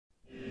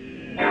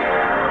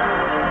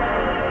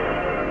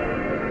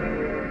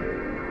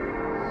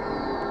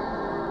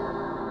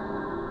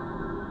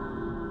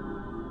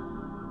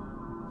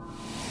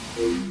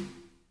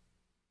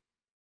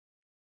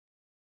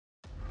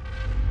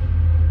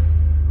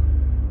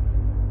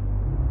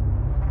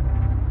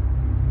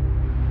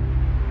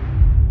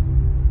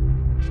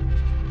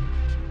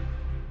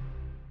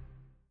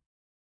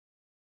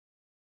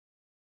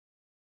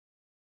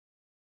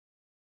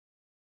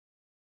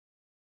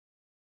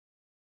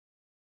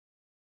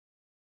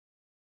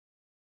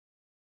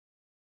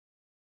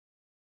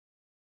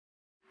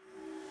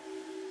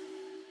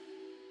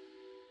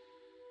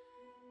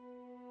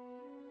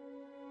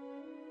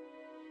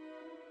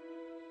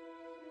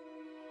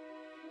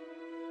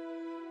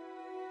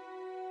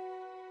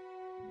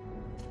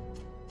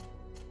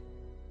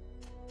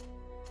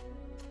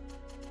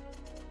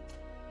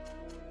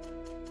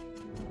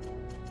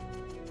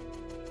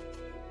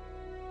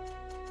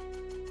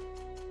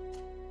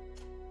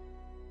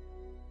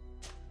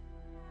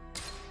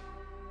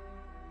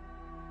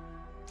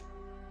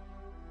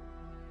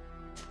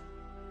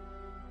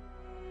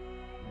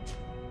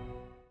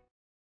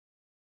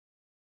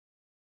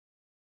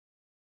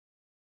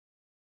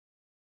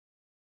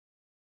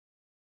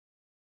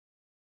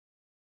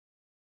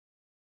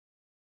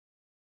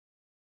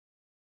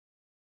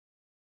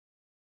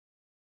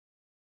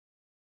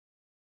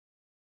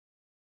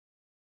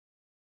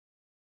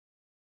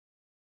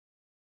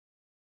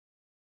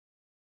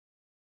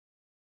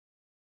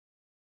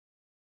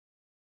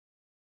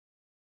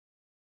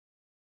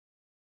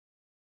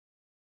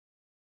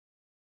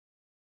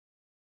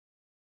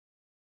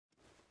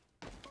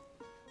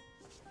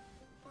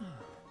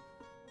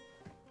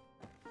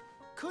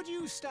Could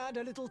you stand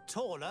a little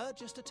taller,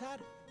 just a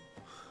tad?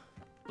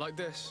 Like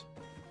this?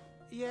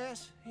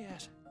 Yes,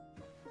 yes.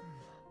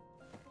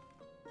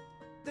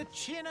 The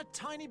chin a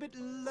tiny bit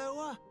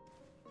lower.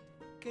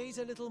 Gaze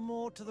a little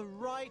more to the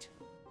right.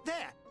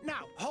 There!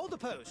 Now, hold the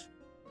pose.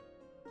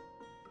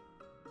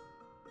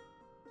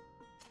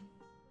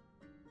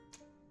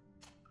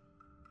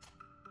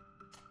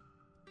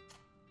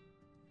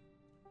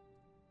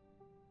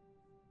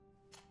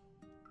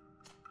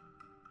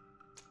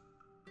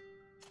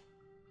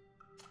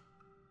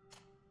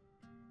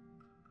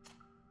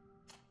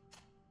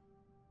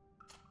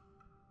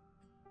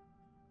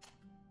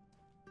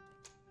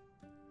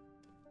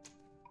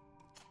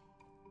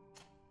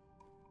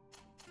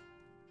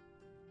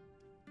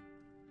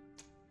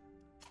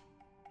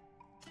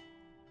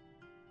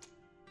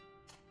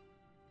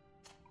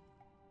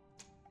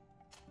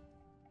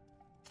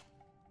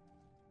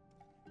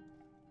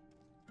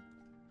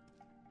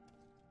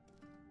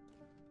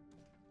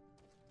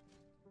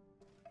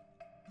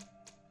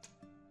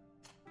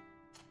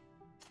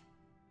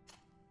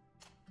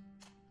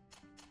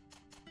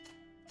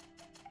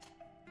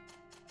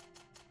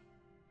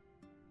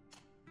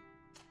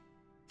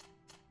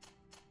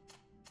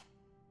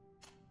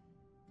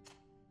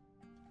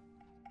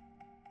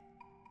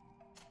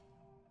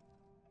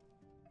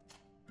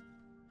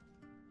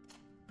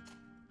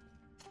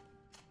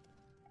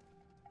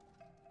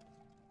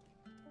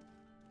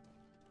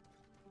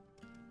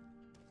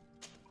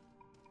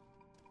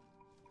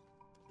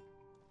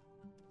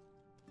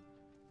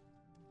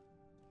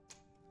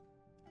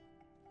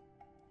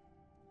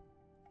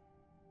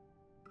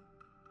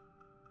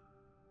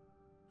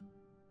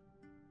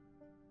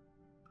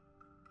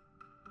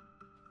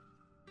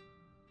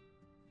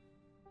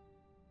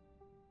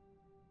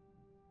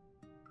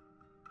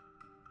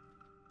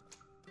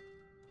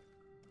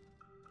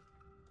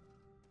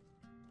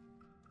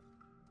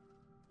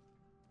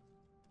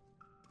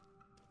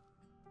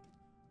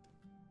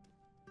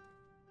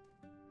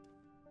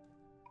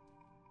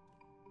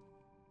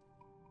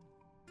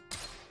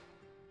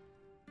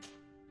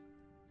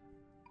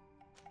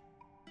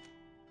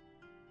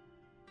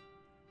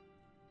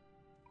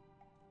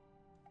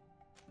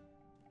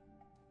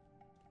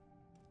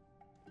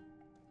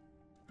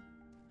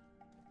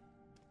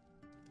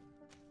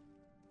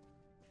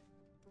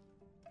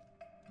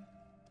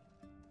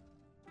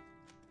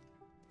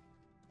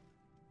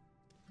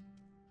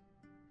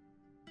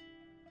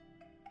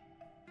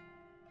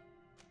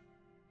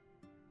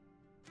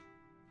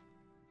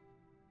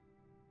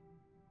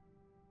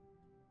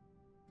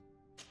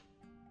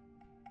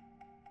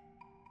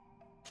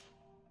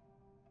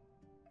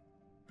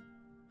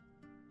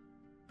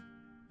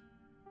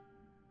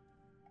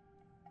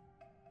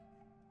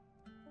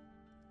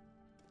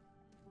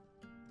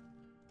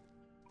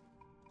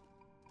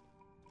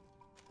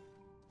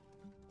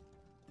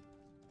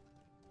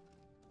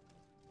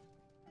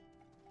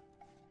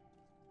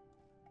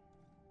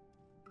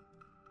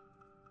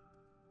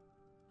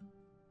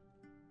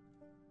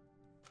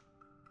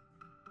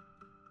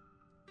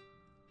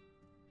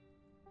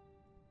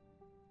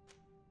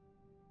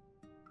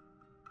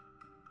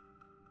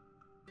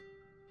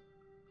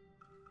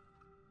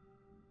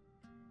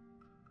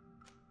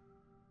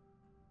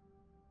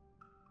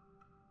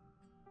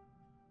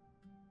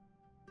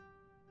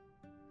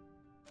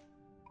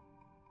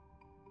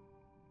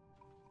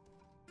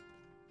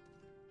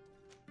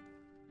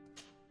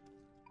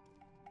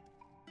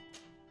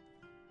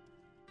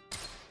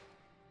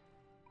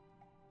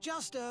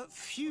 Just a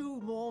few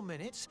more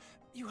minutes.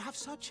 You have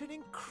such an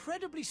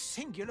incredibly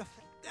singular...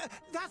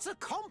 that's a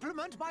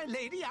compliment, my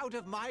lady, out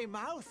of my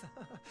mouth.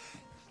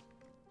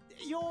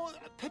 Your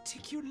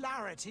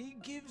particularity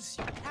gives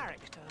you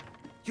character.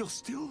 You're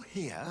still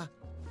here?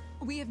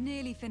 We have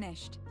nearly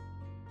finished.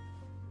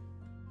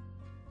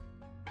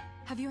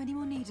 Have you any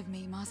more need of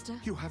me, Master?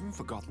 You haven't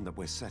forgotten that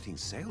we're setting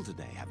sail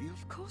today, have you?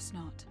 Of course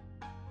not.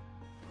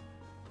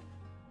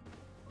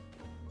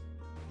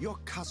 Your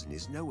cousin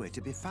is nowhere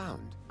to be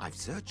found. I've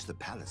searched the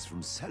palace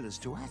from cellars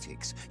to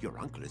attics. Your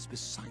uncle is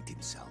beside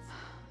himself.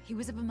 He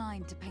was of a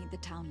mind to paint the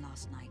town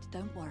last night.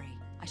 Don't worry.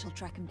 I shall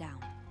track him down.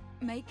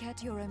 Make care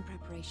to your own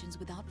preparations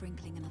without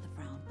wrinkling another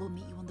frown. We'll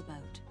meet you on the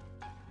boat.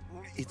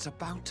 It's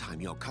about time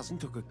your cousin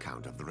took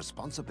account of the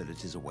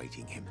responsibilities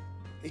awaiting him.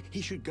 He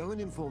should go and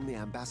inform the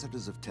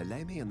ambassadors of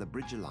Telemi and the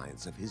Bridge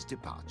Alliance of his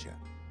departure.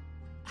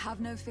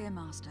 Have no fear,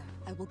 Master.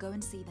 I will go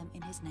and see them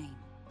in his name.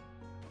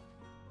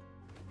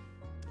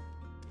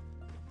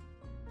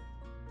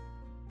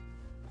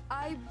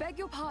 I beg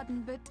your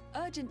pardon, but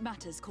urgent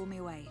matters call me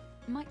away.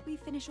 Might we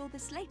finish all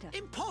this later?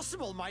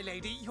 Impossible, my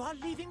lady! You are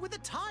leaving with the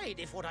tide,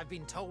 if what I've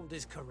been told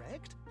is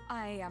correct.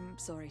 I am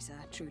sorry, sir,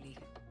 truly.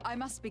 I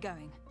must be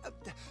going.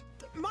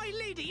 My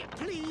lady,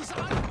 please,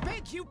 I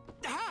beg you!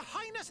 Her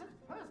Highness has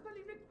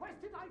personally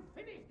requested I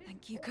finish this...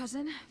 Thank you,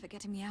 cousin, for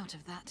getting me out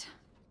of that.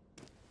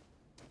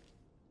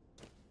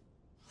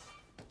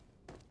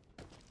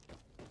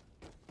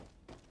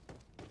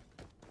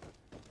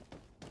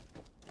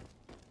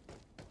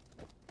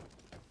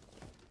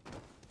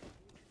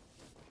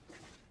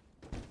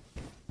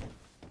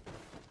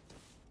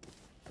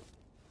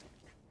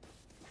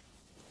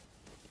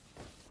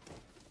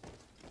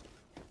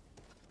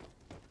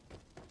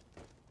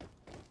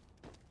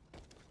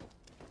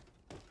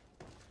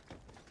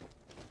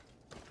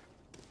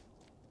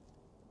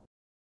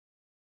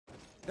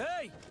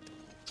 Hey!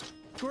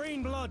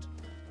 Green blood!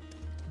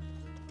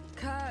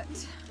 Kurt.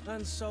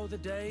 And so the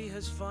day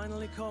has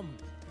finally come.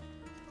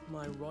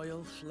 My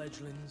royal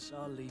fledglings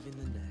are leaving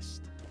the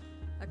nest.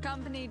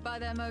 Accompanied by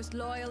their most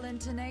loyal and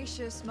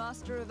tenacious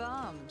master of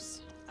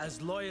arms.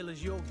 As loyal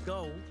as your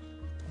gold.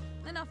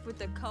 Enough with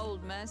the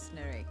cold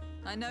mercenary.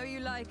 I know you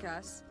like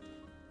us.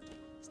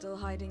 Still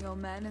hiding your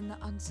men in the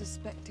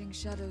unsuspecting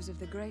shadows of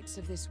the greats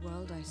of this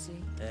world, I see.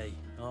 Hey,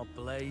 our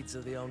blades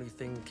are the only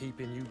thing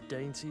keeping you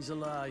dainties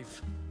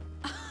alive.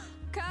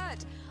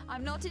 Kurt,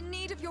 I'm not in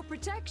need of your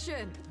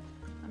protection.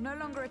 I'm no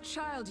longer a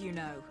child, you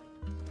know.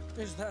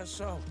 Is that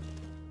so?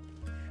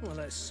 Well,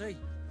 let's see.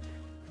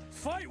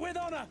 Fight with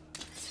honor!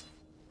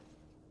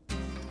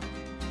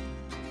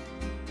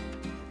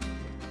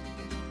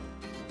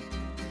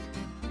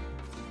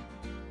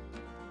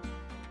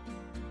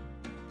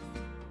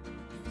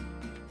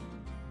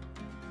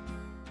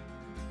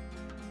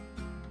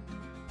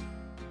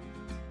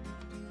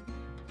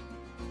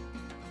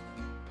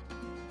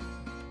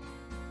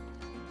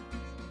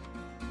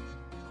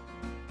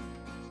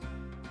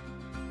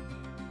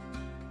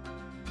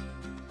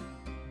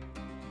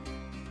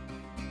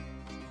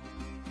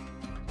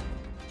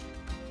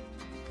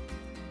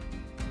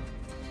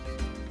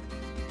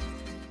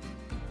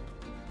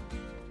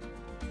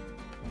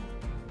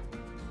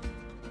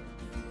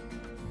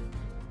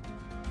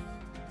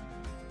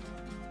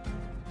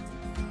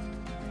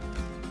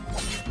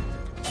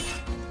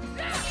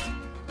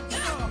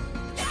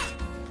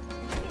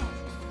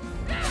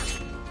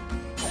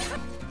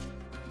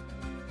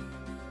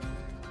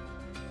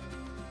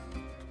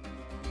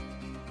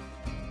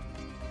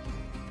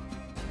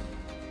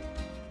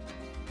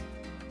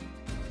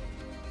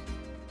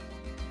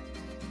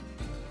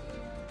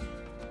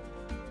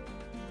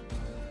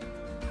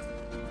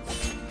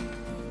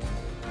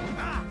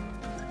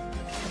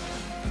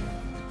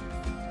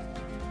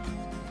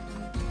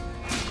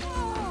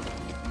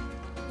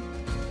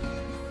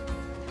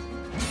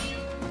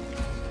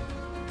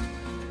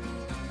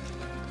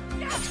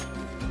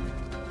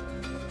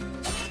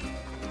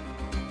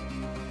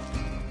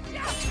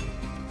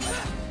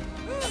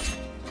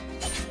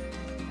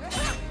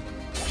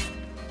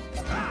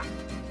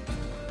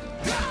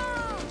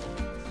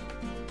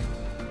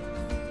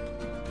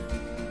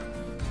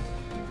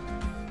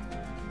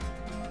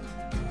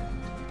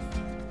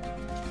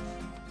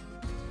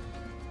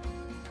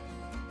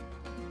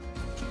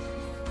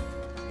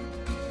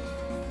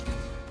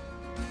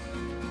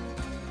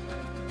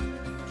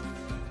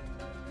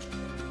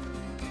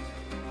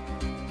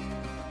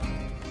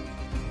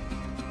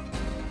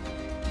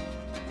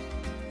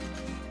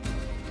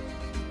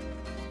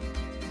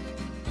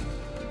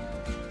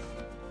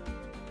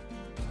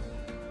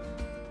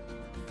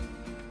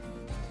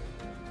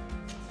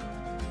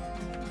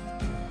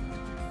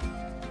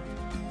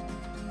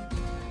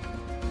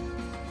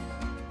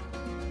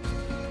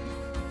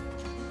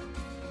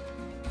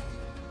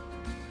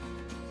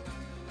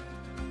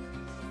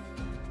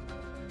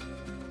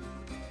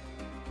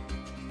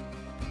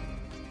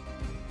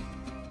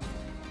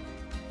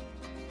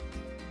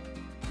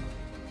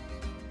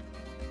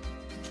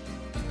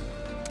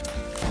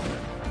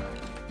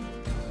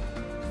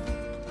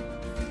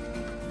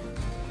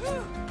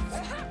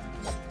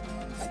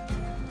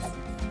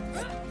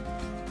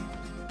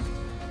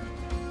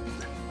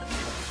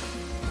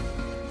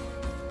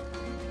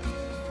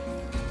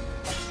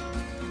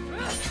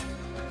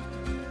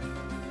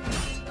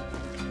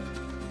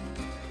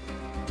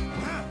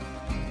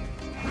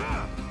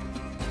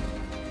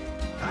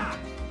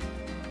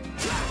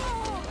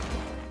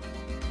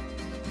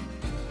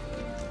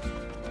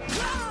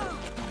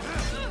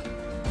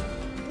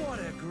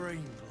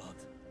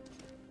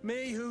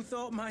 Me who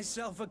thought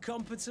myself a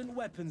competent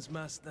weapons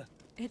master.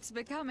 It's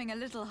becoming a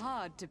little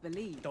hard to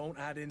believe. Don't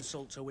add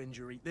insult to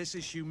injury. This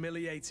is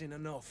humiliating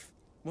enough.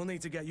 We'll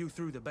need to get you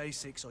through the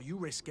basics, or you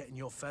risk getting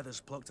your feathers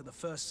plucked at the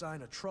first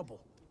sign of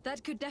trouble.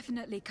 That could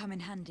definitely come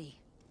in handy.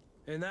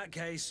 In that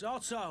case,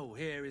 Otto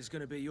here is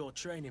going to be your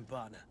training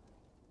partner.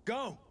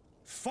 Go!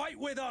 Fight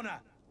with honor!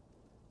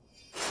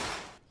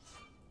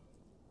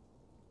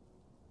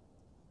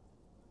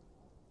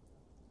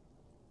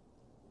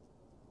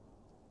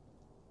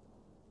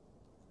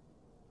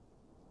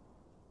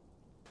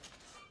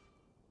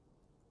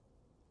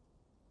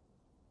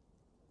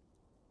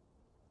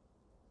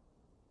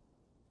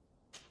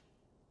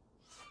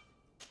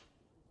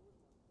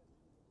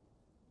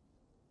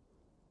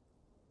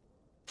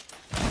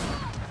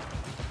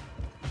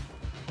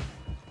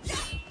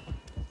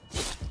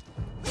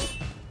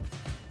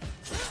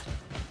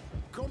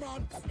 Come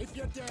on, if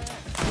you dare!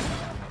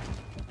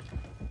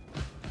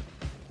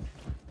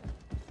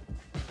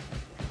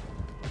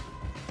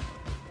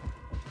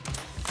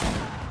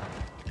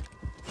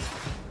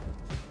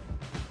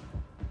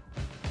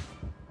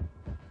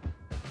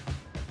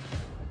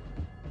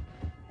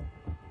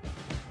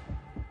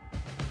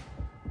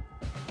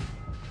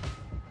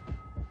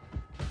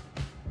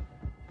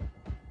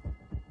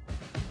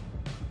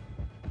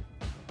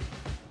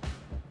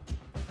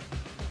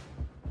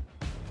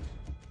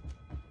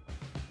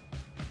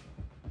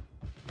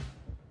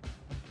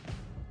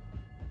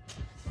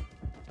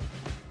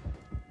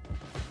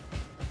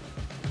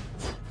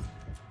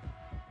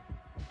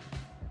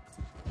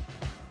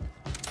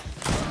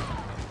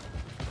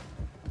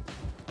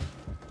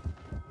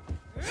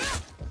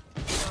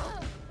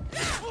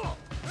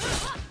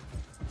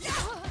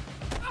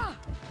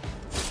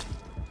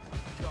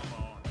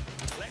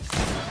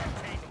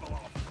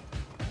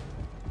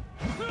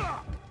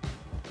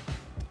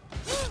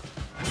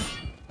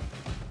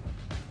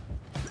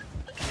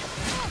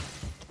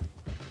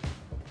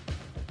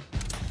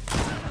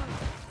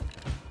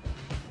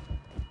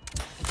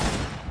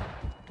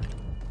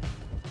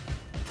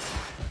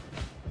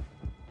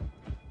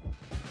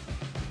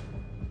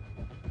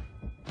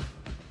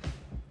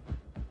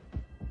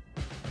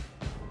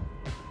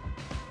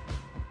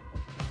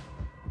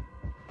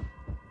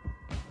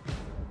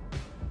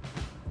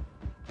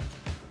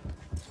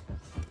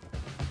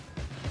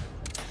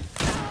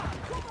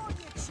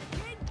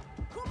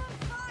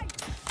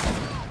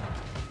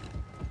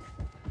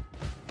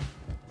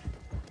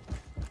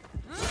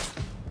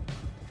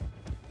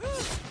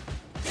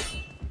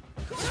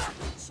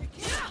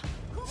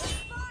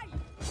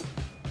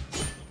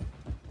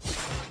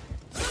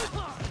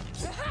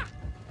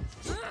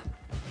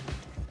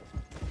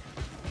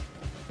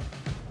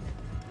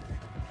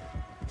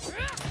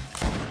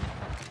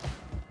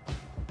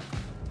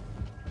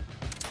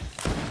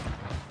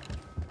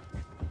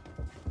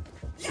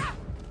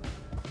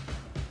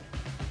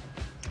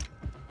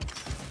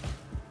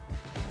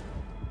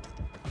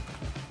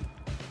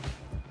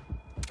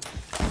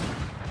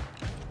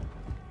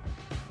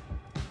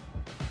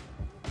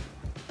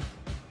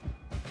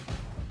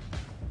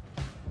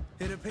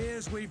 It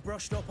appears we've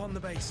brushed up on the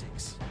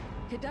basics.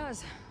 It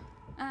does.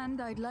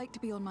 And I'd like to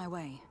be on my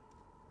way.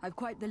 I've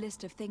quite the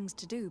list of things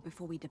to do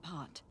before we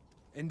depart.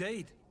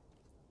 Indeed.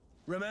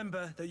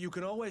 Remember that you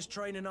can always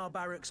train in our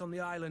barracks on the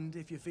island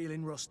if you're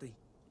feeling rusty.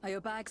 Are your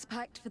bags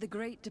packed for the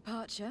great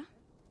departure?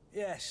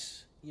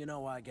 Yes, you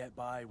know I get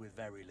by with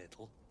very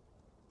little.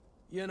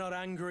 You're not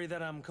angry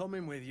that I'm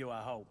coming with you, I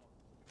hope.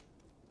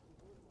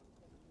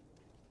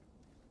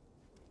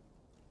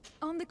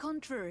 On the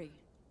contrary,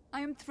 I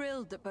am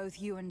thrilled that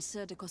both you and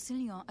Sir de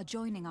Cossillon are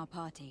joining our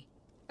party.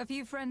 A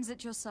few friends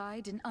at your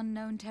side in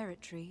unknown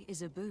territory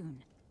is a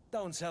boon.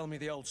 Don't tell me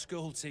the old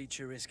school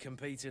teacher is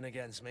competing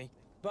against me.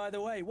 By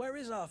the way, where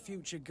is our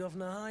future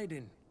governor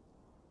hiding?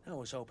 I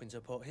was hoping to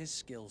put his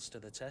skills to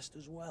the test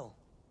as well.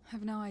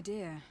 I've no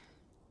idea.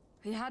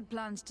 He had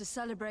plans to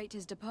celebrate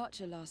his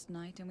departure last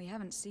night, and we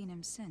haven't seen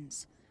him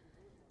since.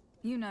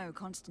 You know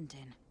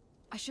Constantine.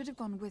 I should have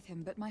gone with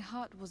him, but my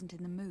heart wasn't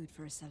in the mood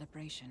for a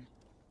celebration.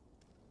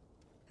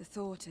 The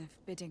thought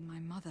of bidding my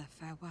mother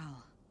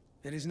farewell.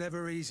 It is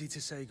never easy to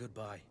say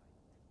goodbye.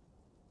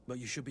 But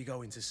you should be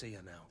going to see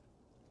her now.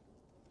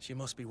 She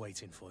must be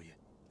waiting for you.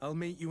 I'll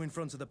meet you in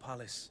front of the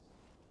palace.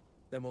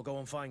 Then we'll go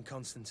and find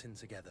Constantine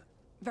together.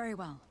 Very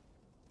well.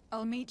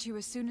 I'll meet you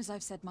as soon as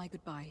I've said my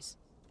goodbyes.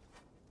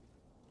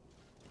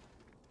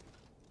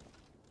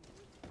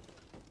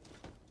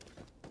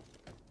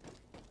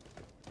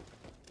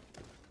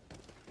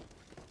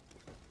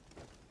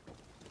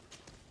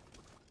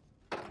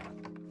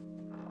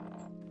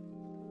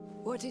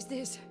 What is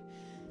this?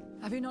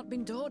 Have you not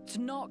been taught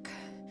to knock?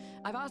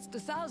 I've asked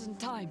 1,000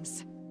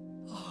 times.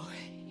 Oh,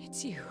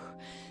 it's you,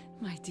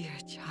 my dear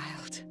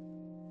child.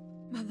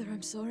 Mother,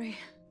 I'm sorry.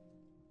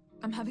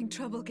 I'm having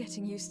trouble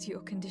getting used to your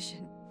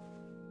condition.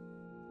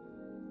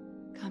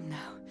 Come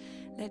now,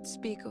 let's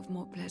speak of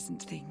more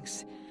pleasant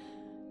things.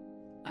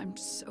 I'm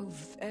so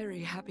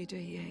very happy to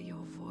hear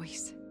your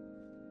voice.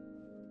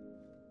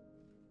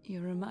 You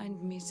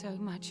remind me so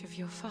much of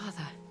your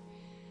father.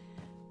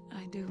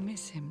 I do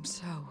miss him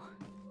so.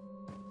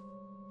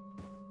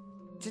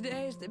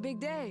 Today is the big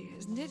day,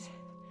 isn't it?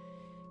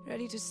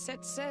 Ready to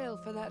set sail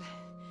for that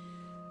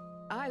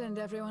island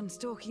everyone's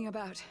talking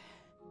about.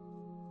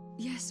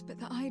 Yes, but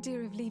the idea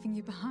of leaving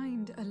you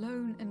behind,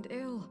 alone and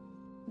ill...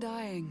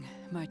 Dying,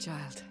 my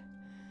child.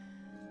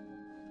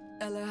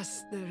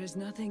 Alas, there is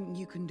nothing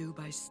you can do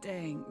by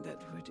staying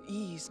that would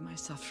ease my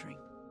suffering.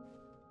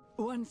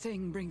 One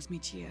thing brings me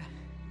cheer.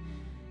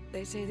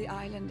 They say the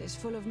island is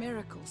full of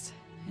miracles,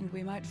 and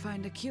we might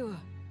find a cure.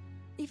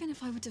 Even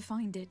if I were to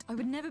find it, I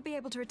would never be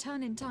able to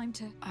return in time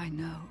to... I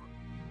know.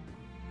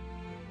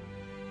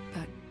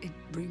 But it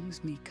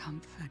brings me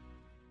comfort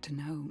to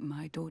know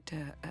my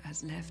daughter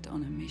has left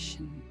on a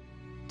mission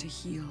to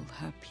heal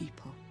her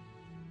people.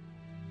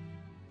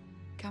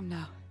 Come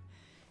now.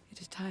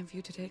 It is time for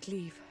you to take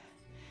leave.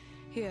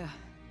 Here,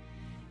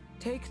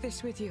 take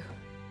this with you.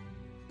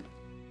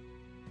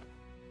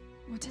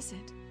 What is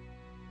it?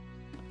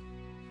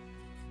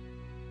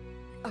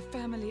 A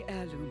family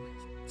heirloom.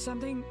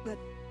 Something that...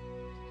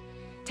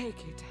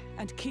 Take it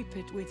and keep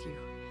it with you.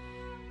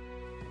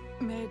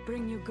 May it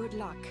bring you good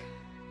luck.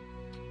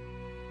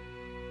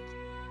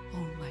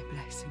 All my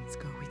blessings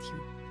go with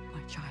you,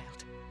 my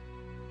child.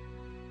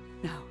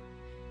 Now,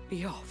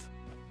 be off.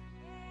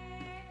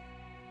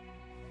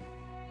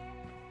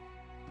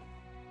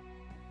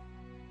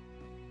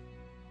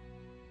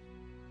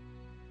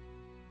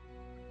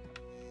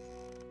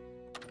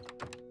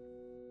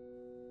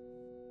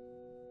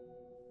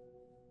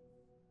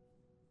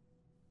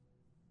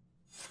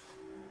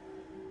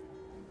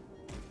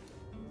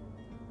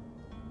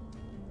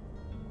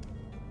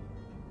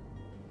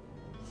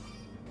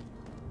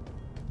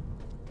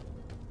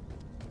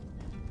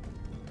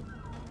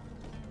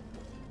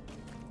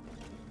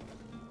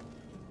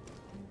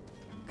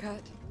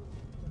 Kurt.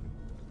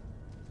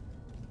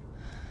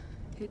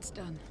 It's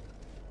done.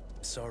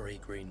 Sorry,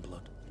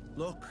 Greenblood.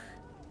 Look,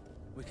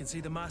 we can see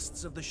the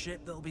masts of the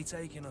ship that'll be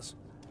taking us.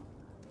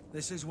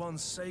 This is one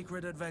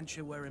sacred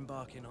adventure we're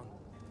embarking on.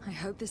 I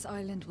hope this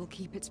island will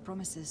keep its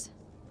promises.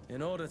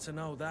 In order to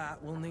know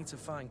that, we'll need to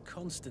find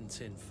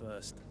Constantine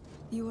first.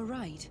 You were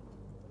right.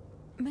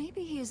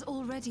 Maybe he is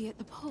already at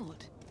the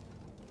port.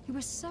 He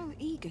was so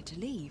eager to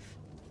leave.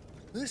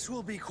 This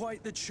will be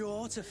quite the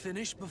chore to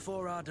finish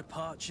before our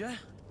departure.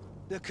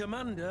 The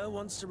commander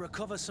wants to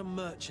recover some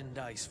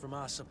merchandise from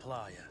our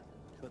supplier,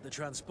 but the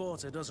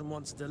transporter doesn't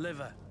want to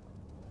deliver.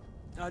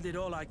 I did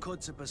all I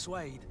could to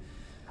persuade.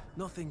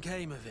 Nothing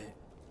came of it.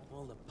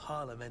 All the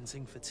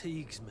parliamenting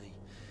fatigues me.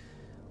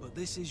 But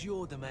this is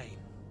your domain.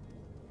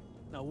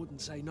 I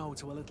wouldn't say no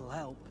to a little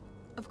help.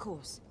 Of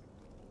course.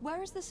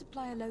 Where is the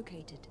supplier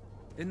located?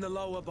 In the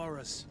lower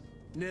boroughs,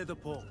 near the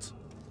port.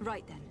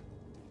 Right then.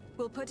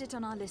 We'll put it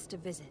on our list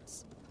of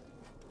visits.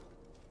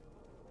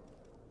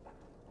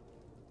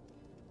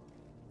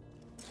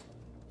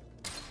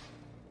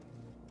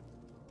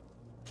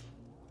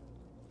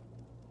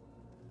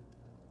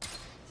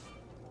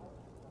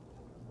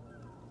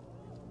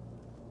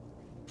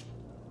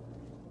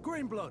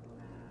 Greenblood,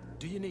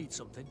 do you need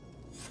something?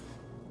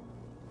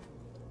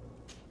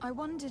 I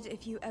wondered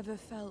if you ever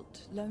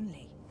felt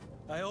lonely.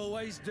 I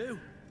always do.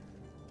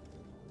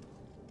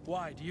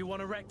 Why, do you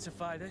want to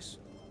rectify this?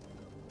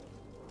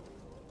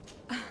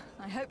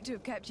 I hope to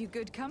have kept you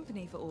good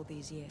company for all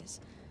these years.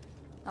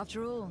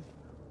 After all,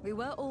 we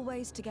were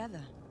always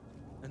together.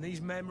 And these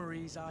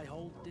memories I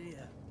hold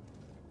dear.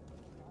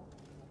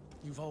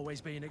 You've always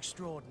been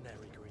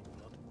extraordinary,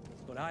 Greenblood,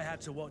 but I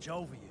had to watch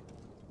over you.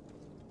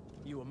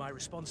 You were my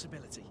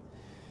responsibility.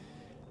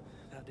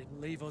 That didn't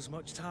leave us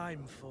much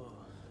time for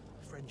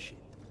friendship.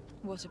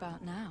 What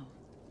about now?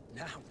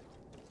 Now,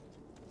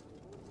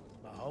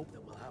 I hope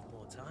that we'll have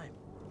more time.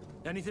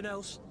 Anything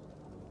else?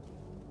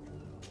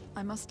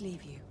 I must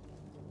leave you.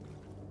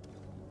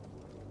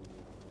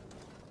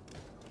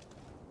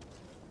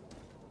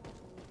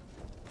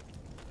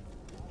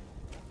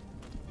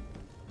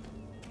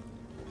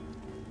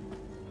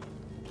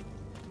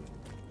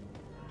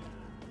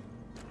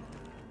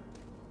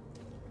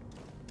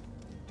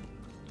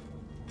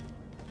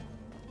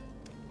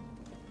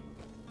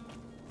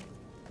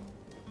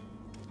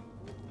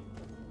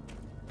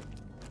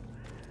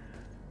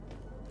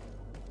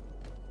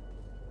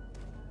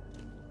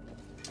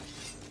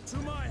 To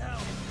my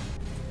help!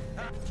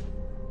 Ha!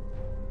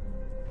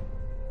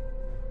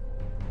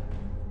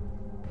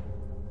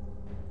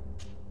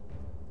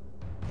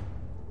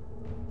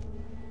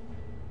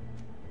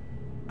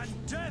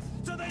 And death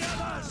to the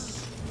others!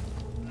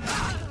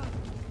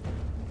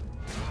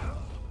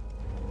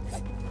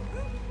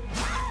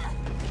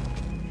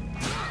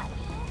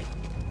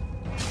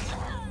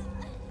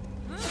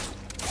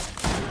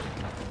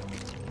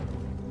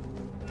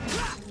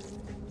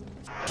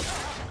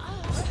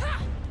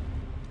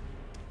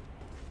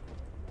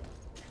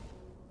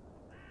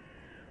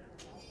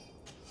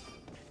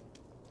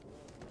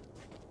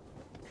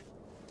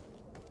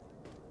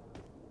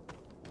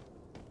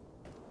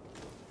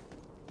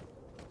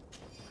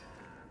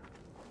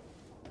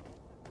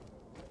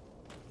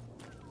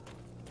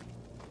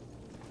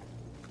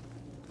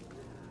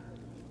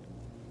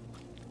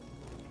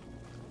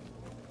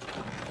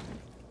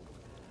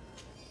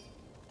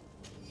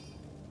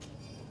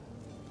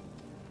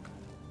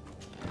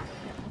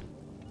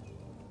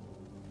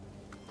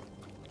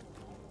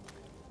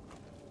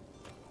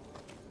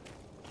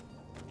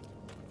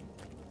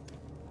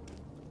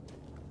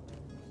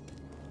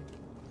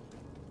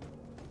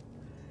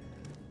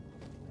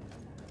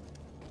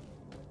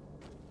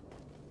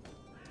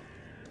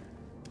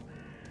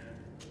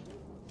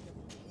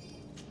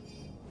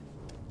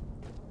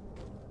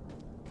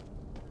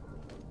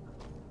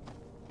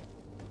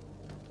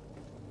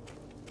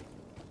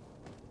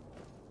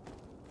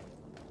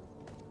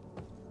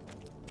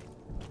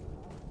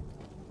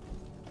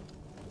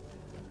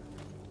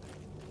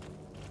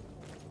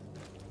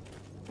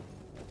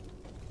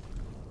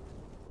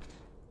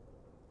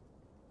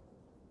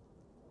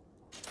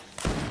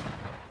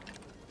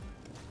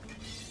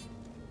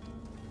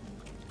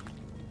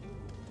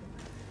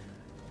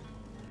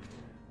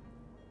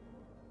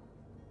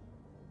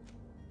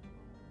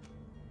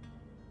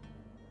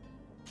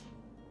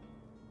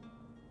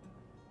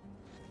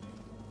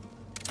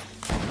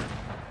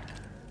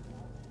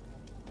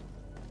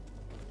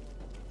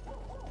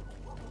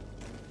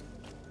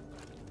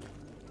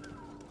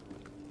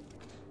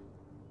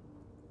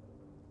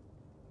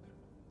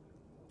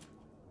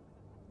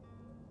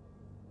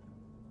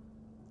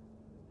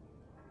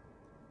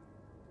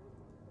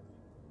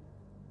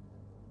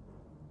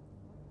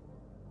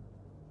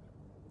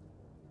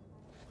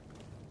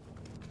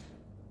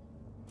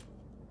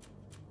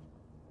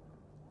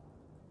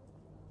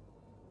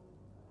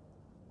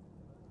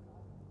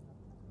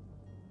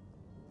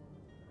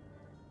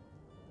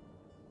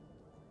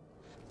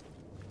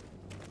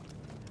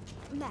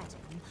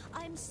 Madam,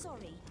 I'm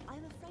sorry.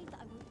 I'm afraid that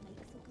I won't make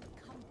for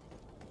good company.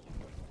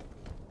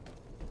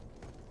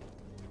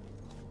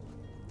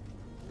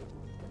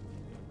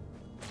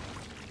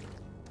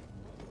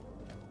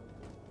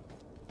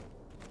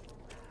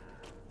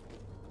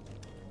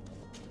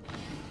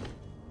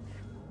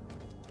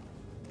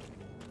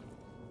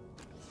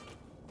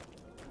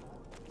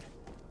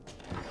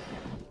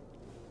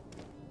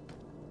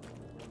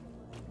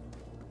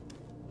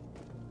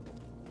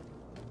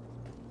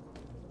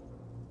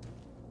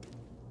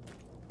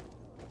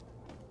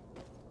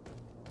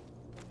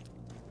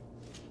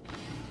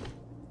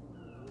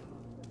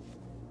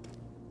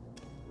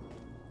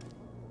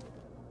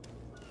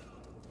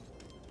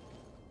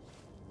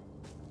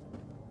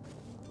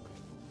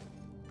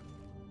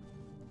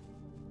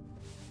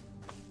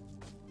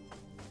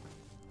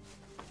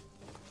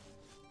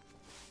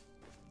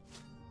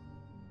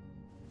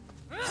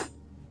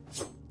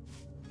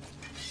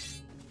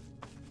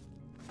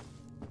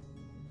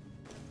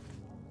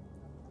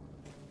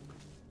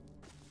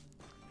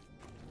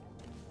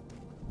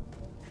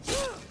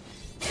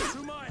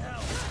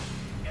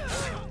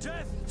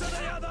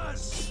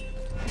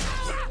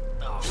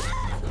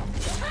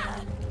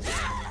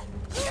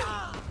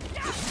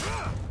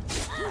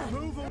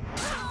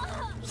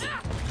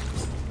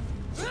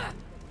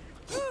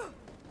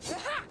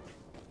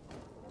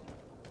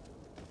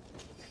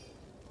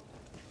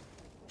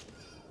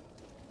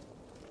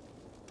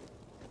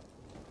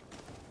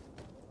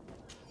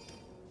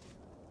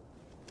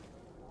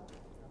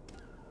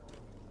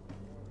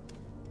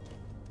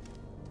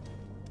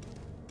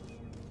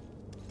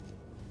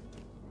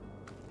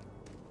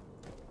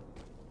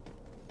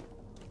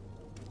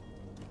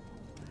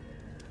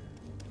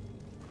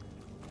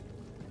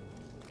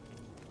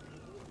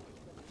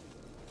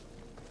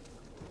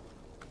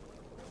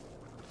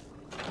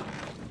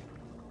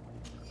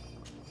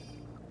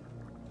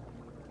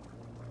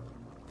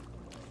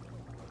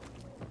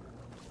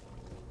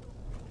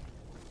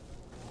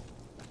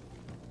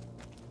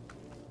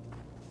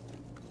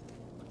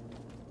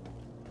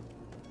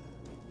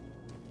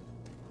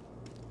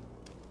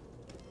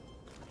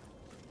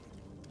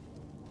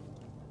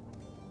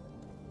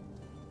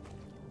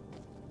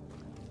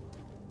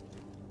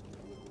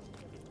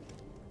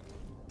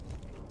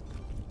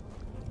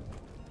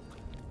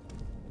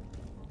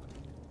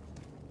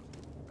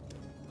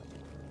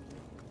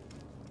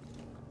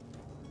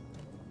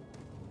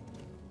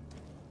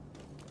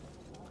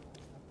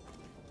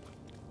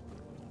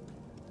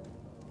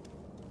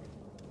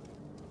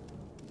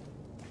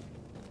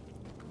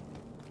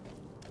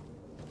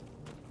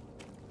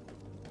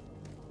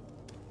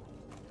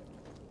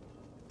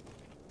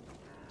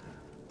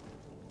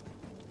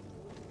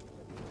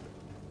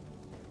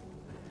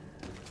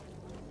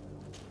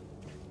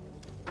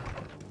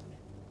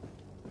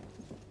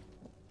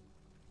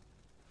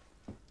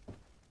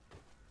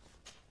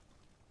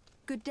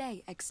 Good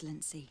day,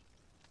 Excellency.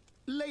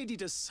 Lady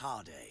de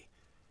Sardet,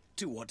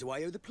 to what do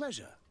I owe the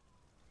pleasure?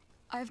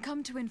 I have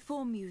come to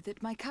inform you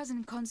that my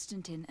cousin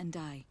Constantine and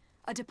I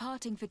are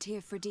departing for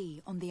Tir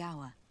Freddy on the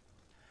hour.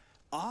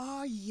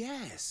 Ah,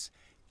 yes.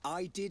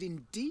 I did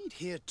indeed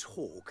hear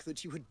talk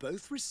that you had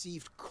both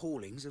received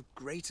callings of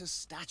greater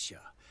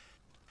stature.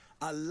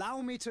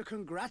 Allow me to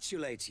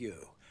congratulate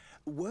you.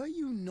 Were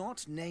you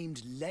not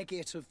named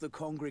legate of the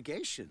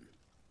congregation?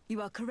 You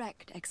are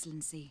correct,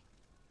 Excellency.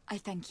 I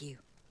thank you.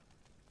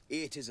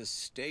 It is a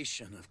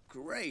station of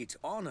great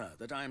honor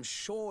that I am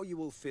sure you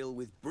will fill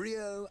with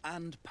brio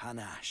and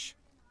panache.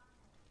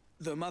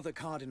 The Mother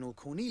Cardinal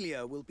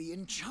Cornelia will be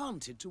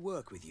enchanted to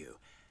work with you,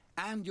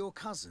 and your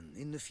cousin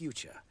in the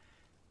future.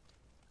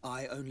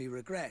 I only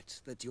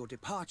regret that your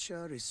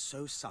departure is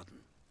so sudden.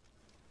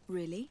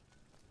 Really?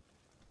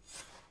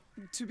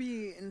 To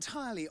be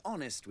entirely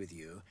honest with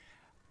you,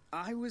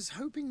 I was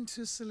hoping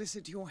to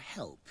solicit your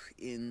help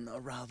in a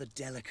rather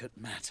delicate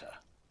matter.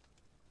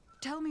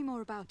 Tell me more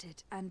about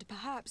it, and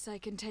perhaps I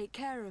can take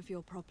care of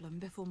your problem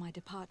before my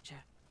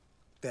departure.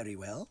 Very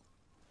well.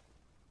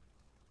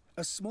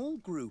 A small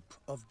group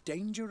of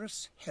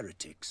dangerous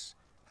heretics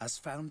has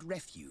found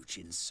refuge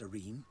in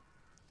Serene.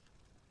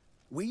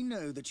 We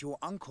know that your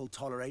uncle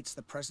tolerates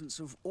the presence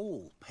of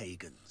all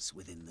pagans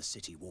within the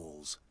city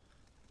walls.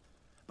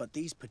 But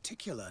these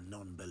particular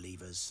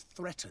non-believers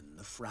threaten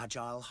the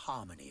fragile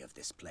harmony of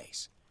this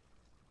place.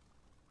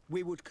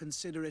 We would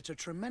consider it a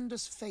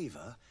tremendous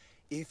favor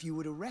if you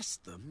would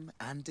arrest them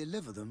and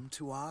deliver them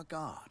to our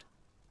guard.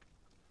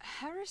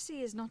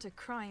 Heresy is not a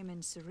crime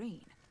in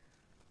Serene.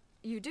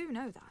 You do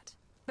know that,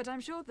 but I'm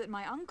sure that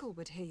my uncle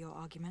would hear your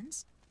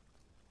arguments.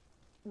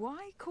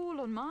 Why call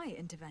on my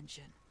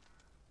intervention?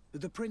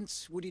 The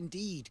prince would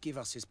indeed give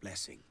us his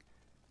blessing,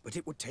 but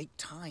it would take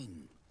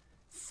time.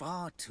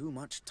 Far too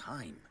much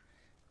time.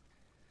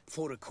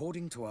 For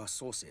according to our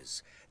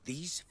sources,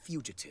 these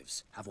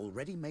fugitives have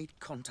already made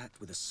contact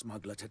with a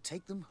smuggler to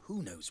take them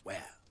who knows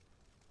where.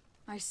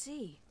 I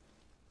see.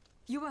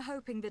 You were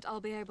hoping that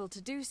I'll be able to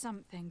do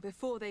something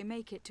before they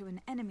make it to an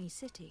enemy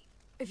city.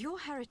 If your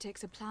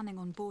heretics are planning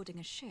on boarding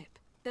a ship,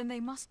 then they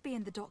must be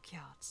in the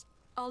dockyards.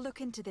 I'll look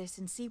into this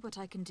and see what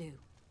I can do.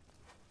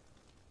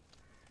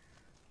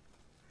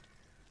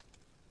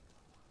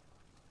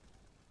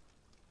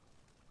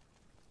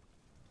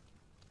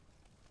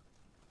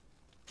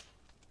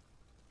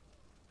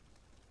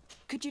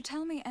 Could you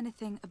tell me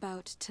anything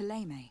about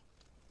Thélème?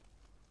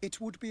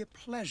 It would be a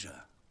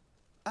pleasure.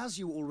 As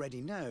you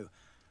already know,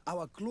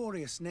 our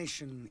glorious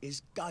nation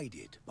is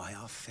guided by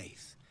our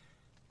faith.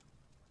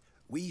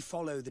 We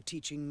follow the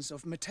teachings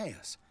of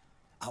Matthias,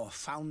 our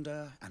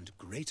founder and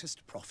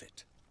greatest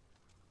prophet,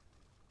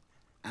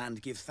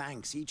 and give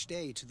thanks each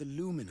day to the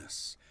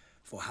Luminous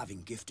for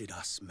having gifted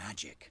us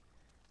magic.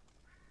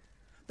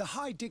 The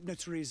high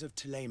dignitaries of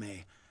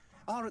Thélème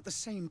are at the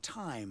same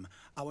time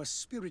our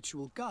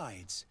spiritual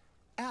guides,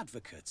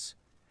 advocates,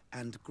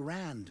 and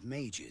grand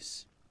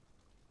mages.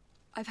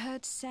 I've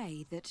heard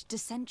say that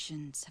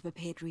dissensions have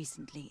appeared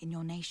recently in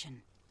your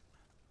nation.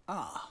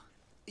 Ah,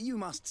 you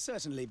must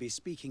certainly be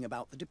speaking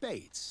about the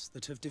debates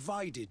that have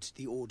divided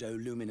the Ordo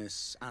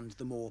Luminis and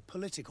the more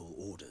political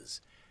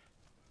orders.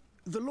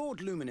 The Lord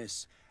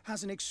Luminis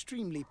has an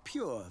extremely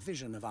pure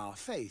vision of our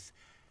faith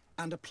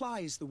and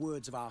applies the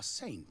words of our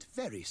saint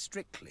very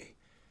strictly.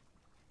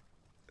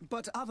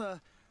 But other,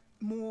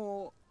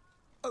 more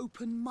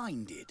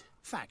open-minded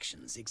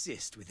factions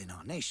exist within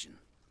our nation.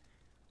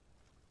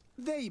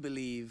 They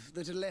believe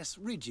that a less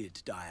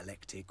rigid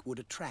dialectic would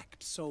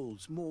attract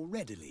souls more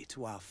readily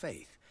to our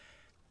faith.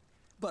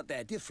 But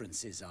their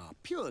differences are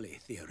purely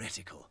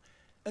theoretical,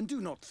 and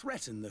do not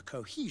threaten the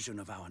cohesion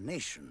of our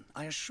nation,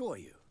 I assure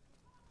you.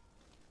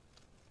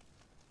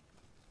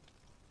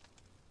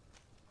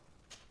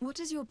 What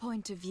is your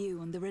point of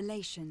view on the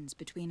relations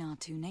between our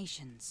two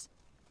nations?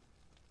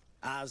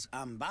 As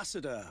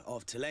ambassador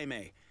of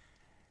Thélème,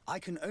 I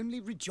can only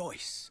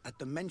rejoice at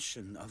the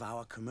mention of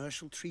our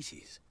commercial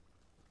treaties.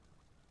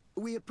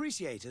 We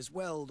appreciate as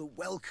well the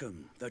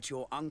welcome that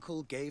your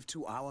uncle gave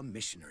to our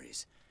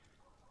missionaries.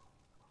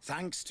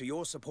 Thanks to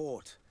your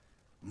support,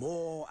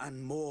 more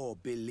and more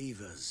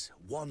believers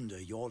wander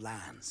your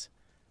lands.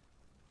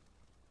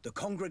 The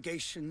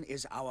congregation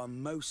is our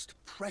most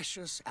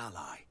precious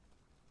ally.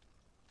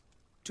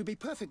 To be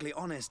perfectly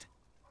honest,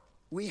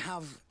 we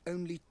have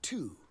only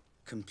two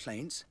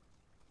complaints: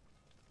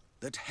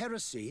 that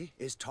heresy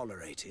is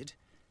tolerated,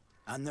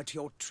 and that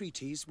your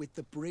treaties with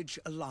the Bridge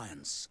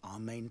Alliance are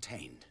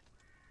maintained.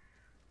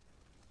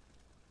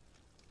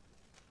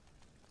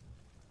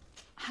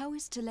 How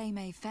is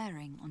Thélème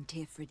faring on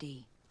Tir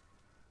Freddy?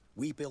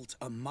 We built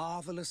a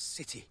marvelous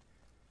city,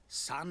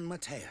 San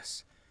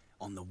Matthias,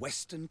 on the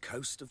western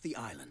coast of the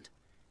island.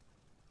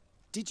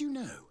 Did you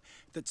know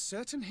that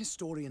certain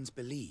historians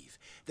believe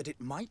that it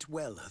might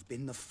well have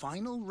been the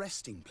final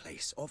resting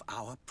place of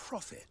our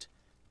prophet?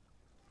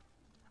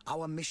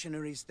 Our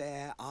missionaries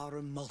there are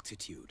a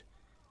multitude.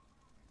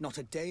 Not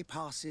a day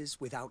passes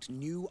without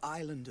new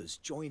islanders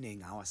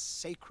joining our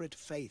sacred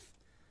faith.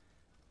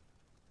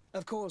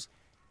 Of course,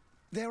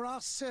 There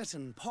are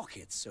certain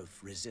pockets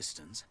of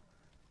resistance.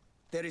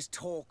 There is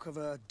talk of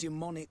a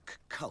demonic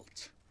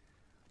cult.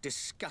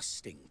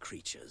 Disgusting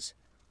creatures.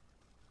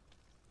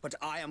 But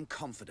I am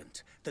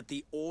confident that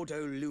the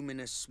Ordo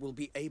Luminous will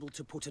be able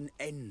to put an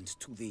end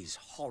to these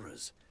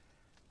horrors.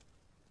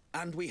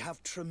 And we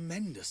have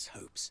tremendous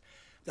hopes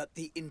that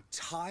the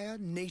entire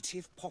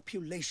native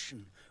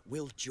population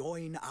will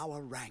join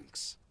our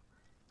ranks.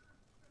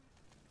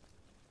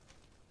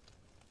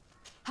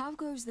 How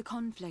goes the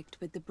conflict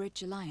with the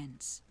Bridge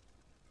Alliance?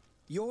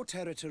 Your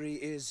territory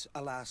is,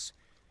 alas,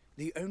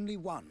 the only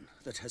one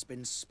that has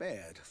been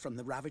spared from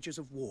the ravages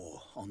of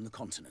war on the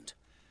continent.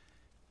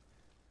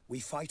 We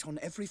fight on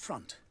every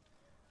front.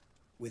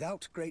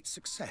 Without great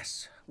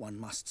success, one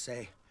must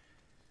say.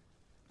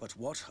 But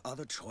what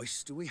other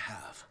choice do we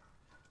have?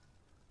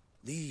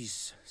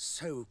 These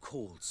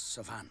so-called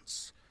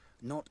savants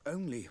not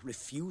only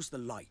refuse the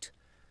light,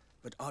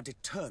 but are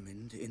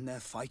determined in their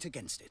fight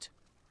against it.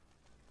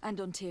 And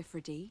on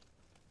Tirfredi?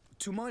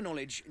 To my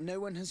knowledge,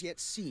 no one has yet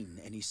seen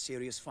any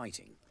serious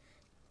fighting.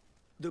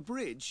 The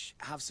Bridge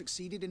have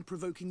succeeded in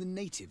provoking the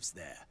natives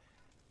there,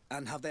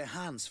 and have their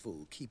hands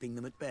full keeping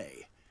them at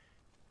bay.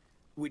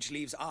 Which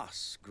leaves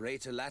us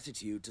greater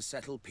latitude to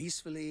settle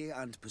peacefully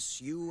and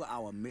pursue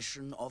our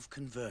mission of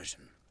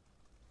conversion.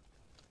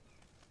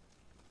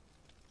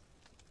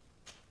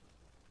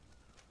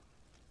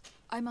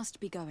 I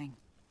must be going.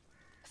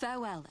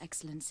 Farewell,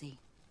 Excellency.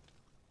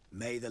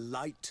 May the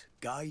light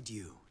guide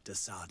you, de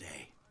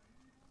Sade.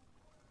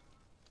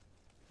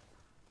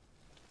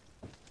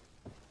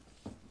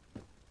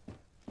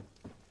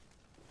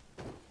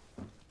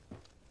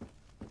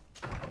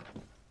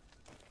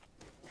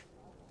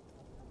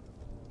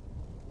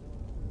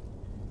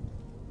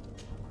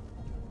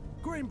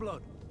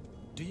 Greenblood,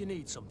 do you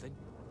need something?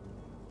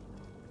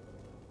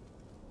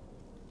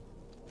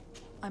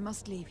 I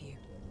must leave you.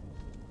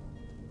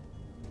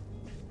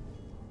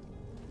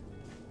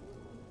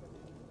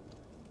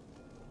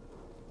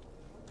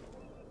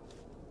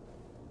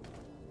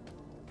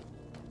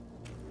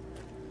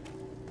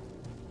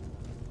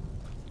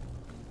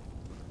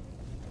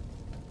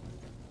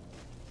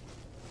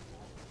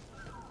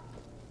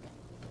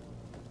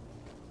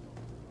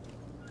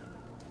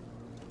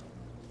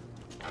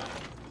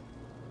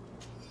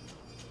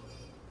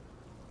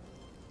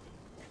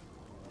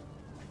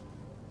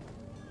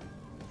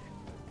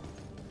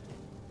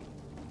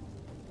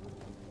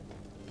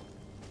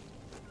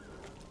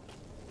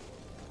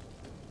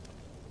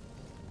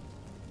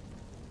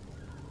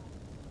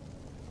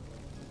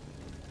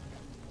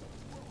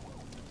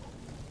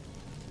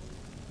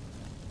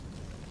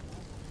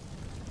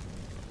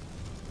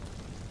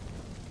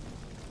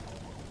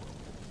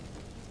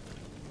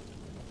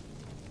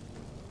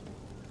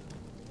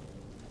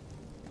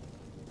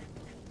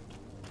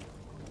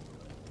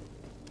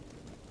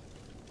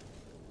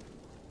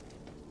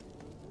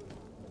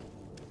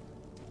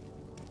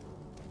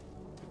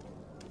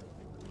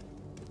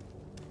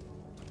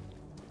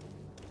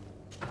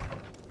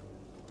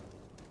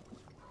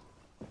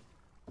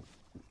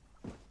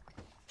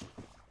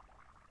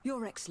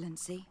 Your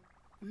Excellency.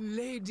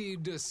 Lady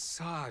de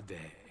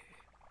Sade,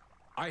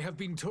 I have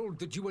been told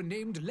that you were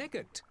named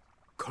legate.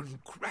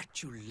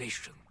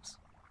 Congratulations.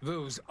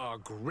 Those are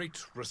great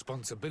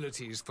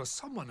responsibilities for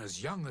someone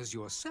as young as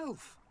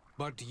yourself.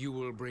 But you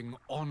will bring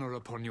honor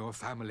upon your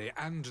family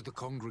and the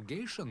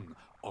congregation.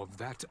 Of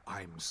that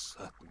I'm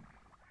certain.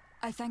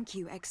 I thank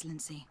you,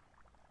 Excellency.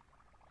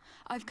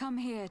 I've come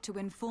here to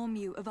inform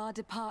you of our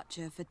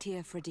departure for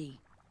Tirfredi.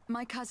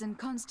 My cousin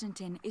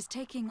Constantine is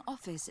taking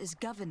office as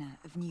governor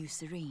of New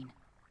Serene,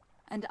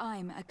 and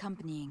I'm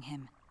accompanying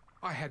him.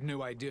 I had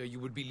no idea you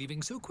would be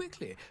leaving so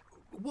quickly.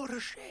 What a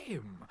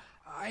shame.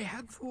 I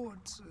had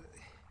thought...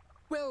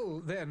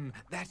 Well, then,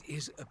 that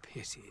is a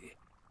pity.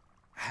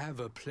 Have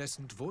a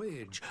pleasant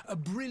voyage. A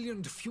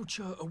brilliant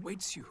future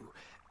awaits you.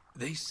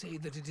 They say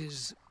that it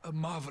is a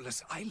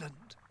marvelous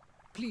island.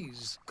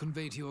 Please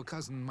convey to your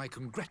cousin my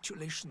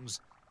congratulations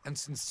and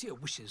sincere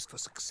wishes for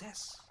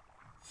success.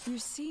 You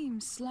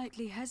seem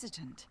slightly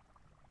hesitant.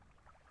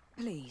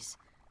 Please,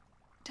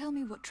 tell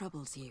me what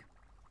troubles you.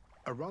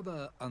 A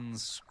rather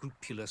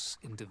unscrupulous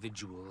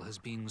individual has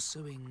been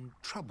sowing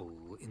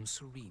trouble in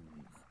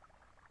Serene.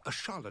 A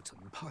charlatan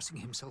passing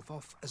himself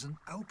off as an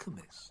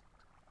alchemist.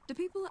 Do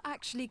people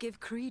actually give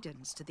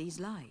credence to these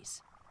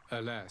lies?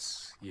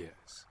 Alas,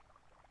 yes.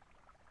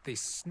 They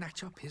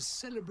snatch up his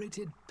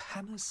celebrated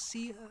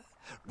panacea.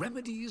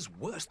 Remedies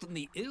worse than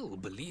the ill,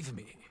 believe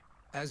me.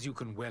 As you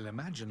can well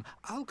imagine,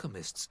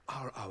 alchemists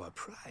are our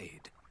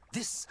pride.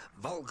 This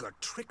vulgar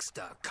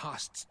trickster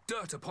casts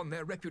dirt upon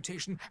their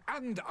reputation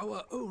and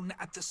our own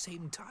at the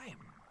same time.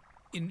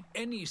 In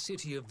any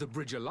city of the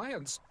Bridge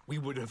Alliance, we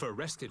would have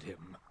arrested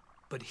him.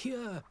 But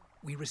here,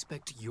 we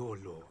respect your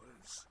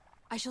laws.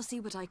 I shall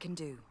see what I can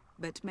do,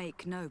 but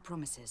make no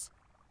promises.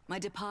 My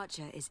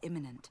departure is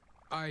imminent.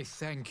 I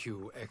thank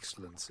you,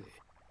 Excellency.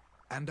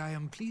 And I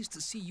am pleased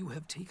to see you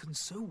have taken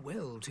so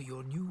well to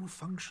your new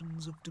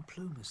functions of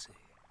diplomacy.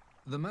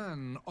 The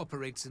man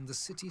operates in the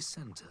city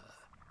center.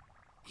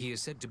 He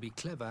is said to be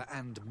clever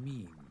and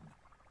mean.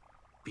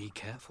 Be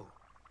careful.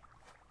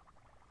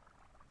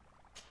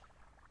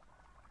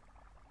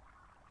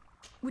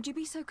 Would you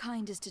be so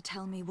kind as to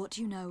tell me what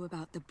you know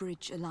about the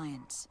Bridge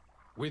Alliance?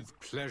 With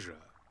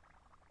pleasure.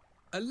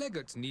 A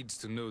legate needs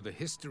to know the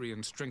history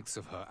and strengths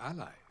of her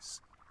allies.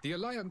 The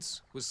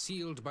alliance was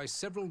sealed by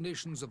several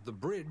nations of the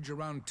Bridge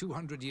around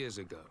 200 years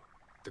ago.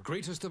 The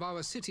greatest of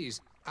our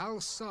cities,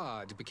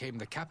 Al-Saad, became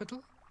the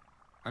capital,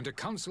 and a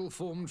council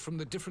formed from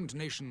the different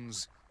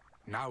nations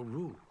now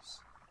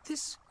rules.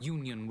 This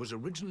union was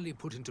originally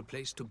put into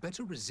place to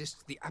better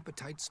resist the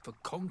appetites for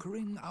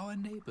conquering our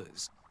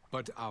neighbors.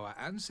 But our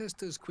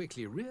ancestors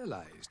quickly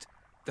realized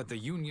that the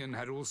union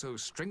had also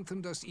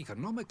strengthened us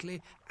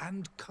economically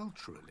and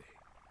culturally.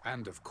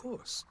 And of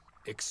course,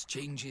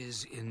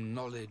 exchanges in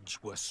knowledge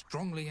were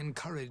strongly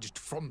encouraged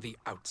from the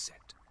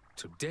outset.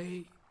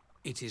 Today,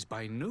 it is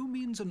by no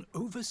means an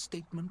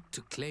overstatement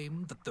to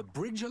claim that the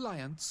Bridge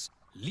Alliance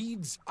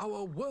leads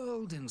our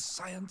world in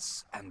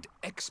science and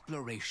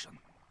exploration.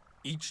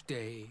 Each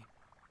day,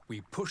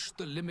 we push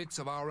the limits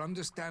of our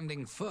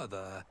understanding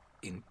further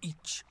in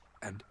each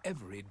and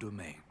every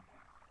domain.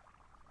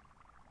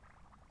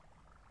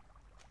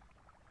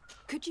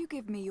 Could you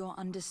give me your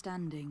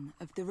understanding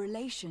of the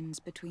relations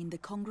between the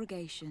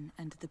congregation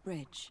and the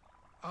Bridge?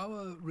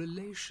 Our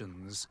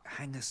relations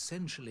hang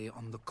essentially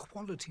on the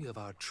quality of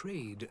our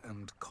trade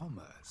and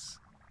commerce.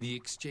 The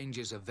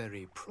exchanges are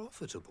very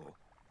profitable,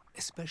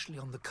 especially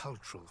on the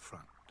cultural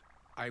front.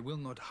 I will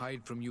not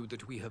hide from you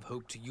that we have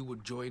hoped you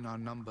would join our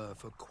number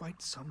for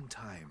quite some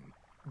time.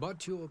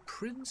 But your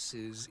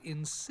princes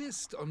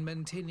insist on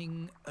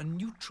maintaining a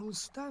neutral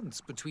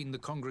stance between the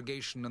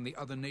congregation and the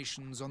other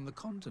nations on the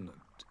continent.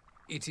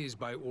 It is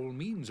by all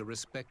means a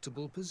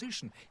respectable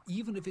position,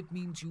 even if it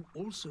means you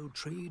also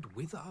trade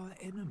with our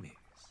enemies.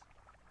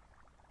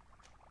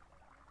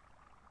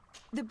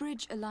 The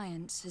Bridge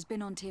Alliance has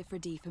been on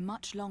Tirfredi for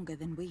much longer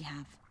than we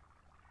have.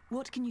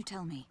 What can you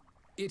tell me?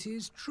 It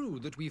is true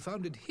that we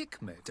founded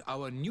Hikmet,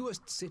 our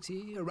newest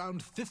city,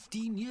 around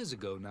 15 years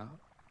ago now.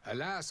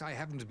 Alas, I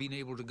haven't been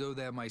able to go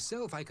there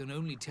myself. I can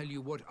only tell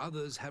you what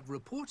others have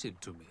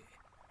reported to me.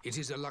 It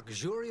is a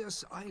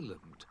luxurious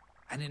island.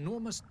 An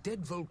enormous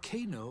dead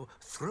volcano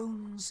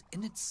thrones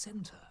in its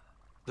center.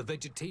 The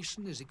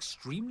vegetation is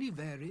extremely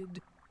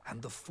varied,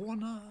 and the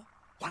fauna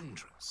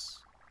wondrous.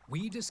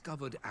 We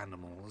discovered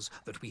animals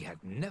that we had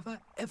never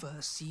ever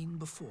seen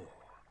before.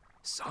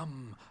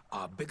 Some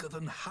are bigger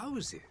than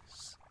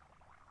houses.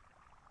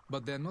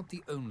 But they're not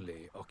the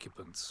only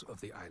occupants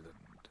of the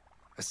island.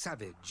 A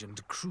savage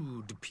and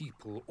crude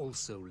people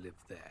also live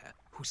there,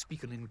 who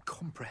speak an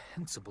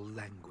incomprehensible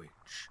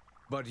language.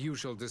 But you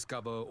shall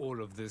discover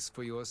all of this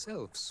for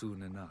yourself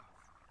soon enough.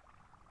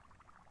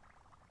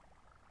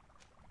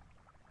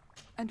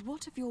 And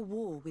what of your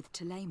war with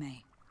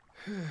Thélème?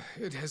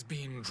 It has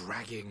been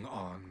dragging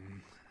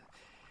on.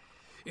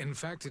 In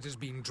fact, it has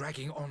been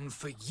dragging on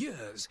for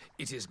years.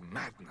 It is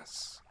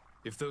madness.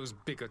 If those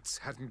bigots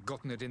hadn't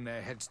gotten it in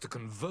their heads to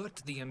convert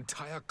the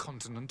entire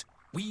continent,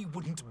 we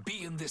wouldn't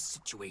be in this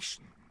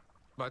situation.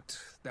 But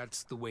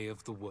that's the way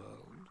of the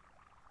world.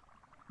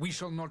 We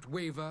shall not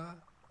waver,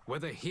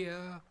 whether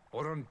here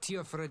or on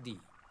Tirfredi.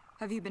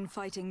 Have you been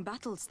fighting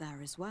battles there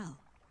as well?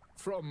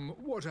 From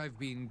what I've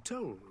been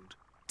told,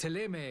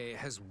 Thélème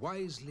has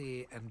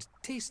wisely and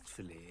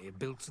tastefully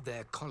built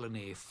their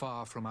colony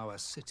far from our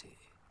city.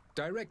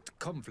 Direct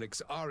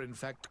conflicts are in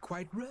fact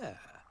quite rare.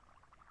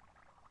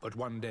 But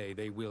one day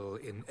they will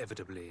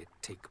inevitably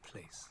take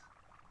place.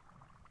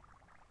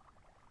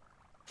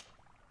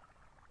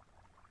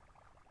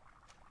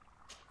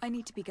 I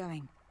need to be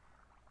going.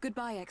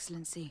 Goodbye,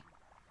 Excellency.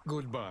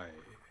 Goodbye,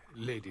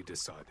 Lady de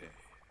Sade.